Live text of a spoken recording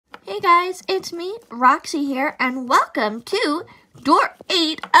guys, it's me, Roxy here, and welcome to Door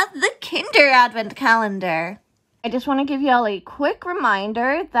 8 of the Kinder Advent Calendar. I just want to give you all a quick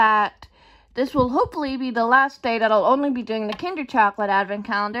reminder that this will hopefully be the last day that I'll only be doing the Kinder Chocolate Advent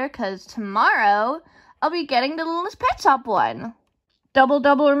Calendar, because tomorrow I'll be getting the Littlest Pet Shop one. Double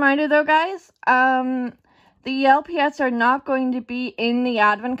reminder though, guys. The LPS are not going to be in the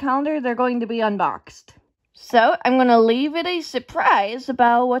Advent Calendar, they're going to be unboxed. So, I'm going to leave it a surprise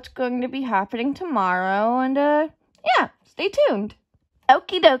about what's going to be happening tomorrow, and, yeah, stay tuned.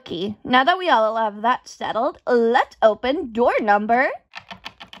 Okie dokie. Now that we all have that settled, let's open door number...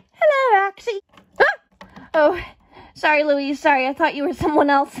 Hello, Roxy. Ah! Oh, sorry, Louise. Sorry, I thought you were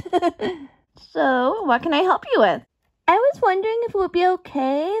someone else. So, what can I help you with? I was wondering if it would be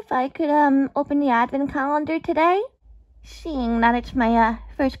okay if I could, open the Advent Calendar today, seeing that it's my,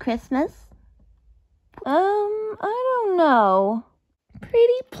 first Christmas. I don't know.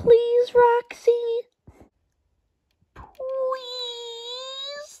 Pretty please, Roxy? Please?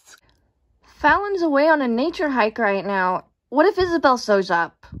 Fallon's away on a nature hike right now. What if Isabel shows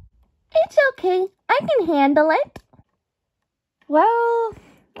up? It's okay. I can handle it. Well,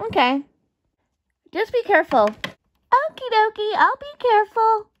 okay. Just be careful. Okie dokie, I'll be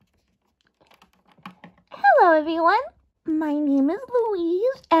careful. Hello, everyone. My name is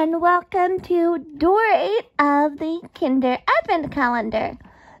Louise, and welcome to Door 8 of the Kinder Advent Calendar.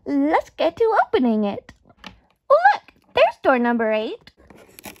 Let's get to opening it. Look, there's door number 8.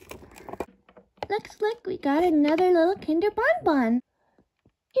 Looks like we got another little Kinder bonbon.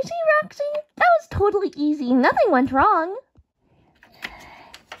 You see, Roxy? That was totally easy. Nothing went wrong.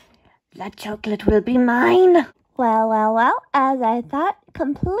 That chocolate will be mine. Well, as I thought,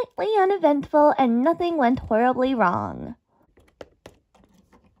 completely uneventful and nothing went horribly wrong.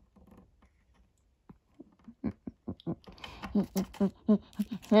 Penny!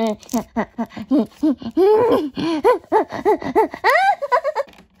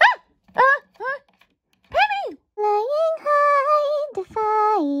 Flying high,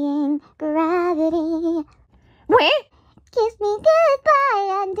 defying gravity. Wait! Kiss me goodbye,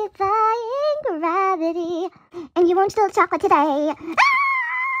 I'm defying gravity. And you won't steal chocolate today. Ah!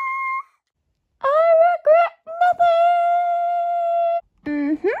 I regret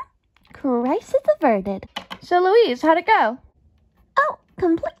nothing! Crisis averted. So, Louise, how'd it go? Oh,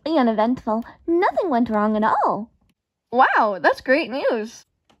 completely uneventful. Nothing went wrong at all. Wow, that's great news.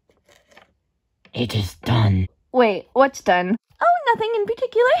 It is done. Wait, what's done? Oh, nothing in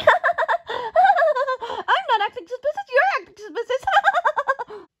particular. I'm not acting suspicious, you're acting suspicious.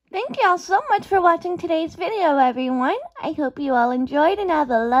 Thank you all so much for watching today's video, everyone. I hope you all enjoyed and have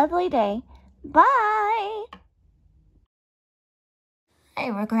a lovely day. Bye! I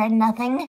regret nothing.